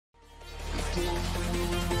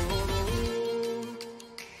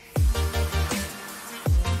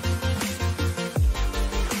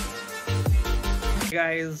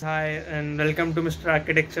Guys, hi and welcome to Mr.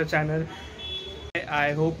 Architecture channel.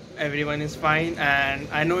 I hope everyone is fine and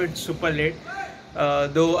I know it's super late,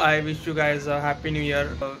 though I wish you guys a happy new year.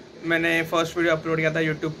 मैंने first video upload किया था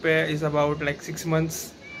YouTube पे is about like 6 months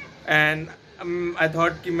and I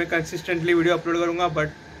thought कि मैं consistently video upload करूँगा,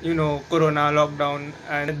 but you know corona lockdown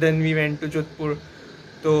and then we went to Jodhpur,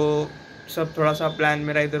 तो सब थोड़ा सा plan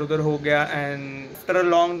मेरा इधर उधर हो गया and after a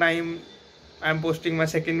long time I'm posting my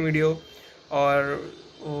second video. और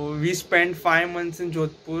we spent 5 months in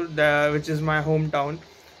Jodhpur, which is my hometown,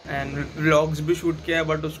 and vlogs भी शूट किया है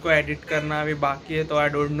बट उसको एडिट करना अभी बाकी है, तो आई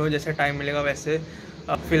डोंट नो जैसे टाइम मिलेगा वैसे।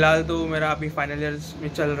 फ़िलहाल तो मेरा अभी फाइनल ईयर में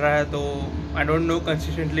चल रहा है, तो I don't know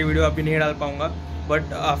consistently video अभी नहीं डाल पाऊँगा,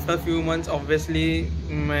 but after few months obviously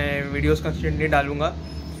मैं वीडियोस कंसिस्टेंटली डालूँगा।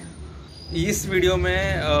 इस वीडियो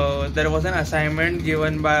में there was an assignment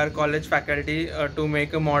given by our college faculty to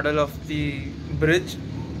make a model of the bridge,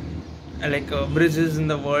 like bridges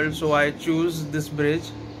in the world, so I choose this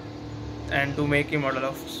bridge and to make a model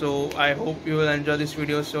of. So I hope you will enjoy this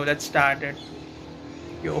video, so let's start it.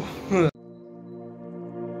 Yo.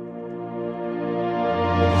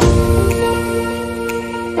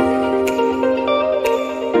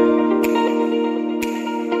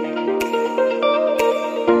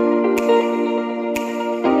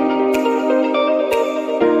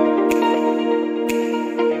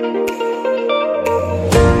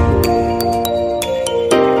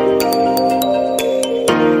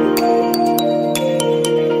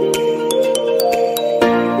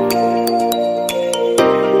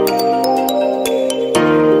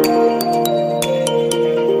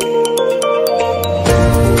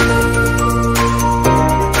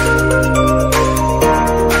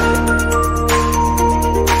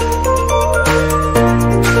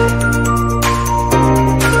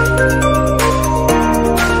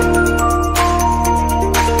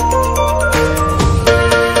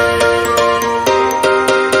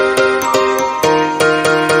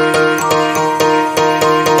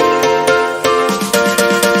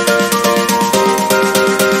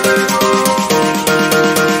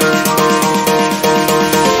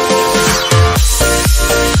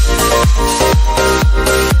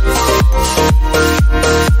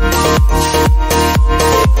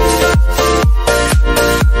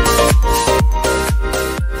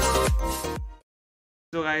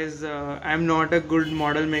 So guys, I am not a good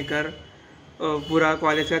model maker. पूरा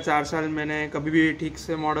कॉलेज का 4 साल मैंने कभी भी ठीक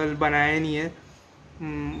से मॉडल बनाया नहीं है,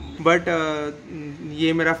 बट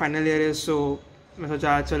ये मेरा फाइनल ईयर है, सो मैं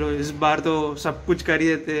सोचा चलो इस बार तो सब कुछ कर ही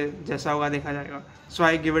देते, जैसा होगा देखा जाएगा। सो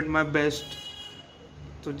I give it my best,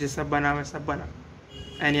 तो जैसा बना वैसा बना।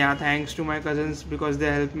 एंड या thanks to my cousins because they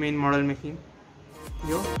help me in model making.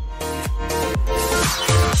 Yo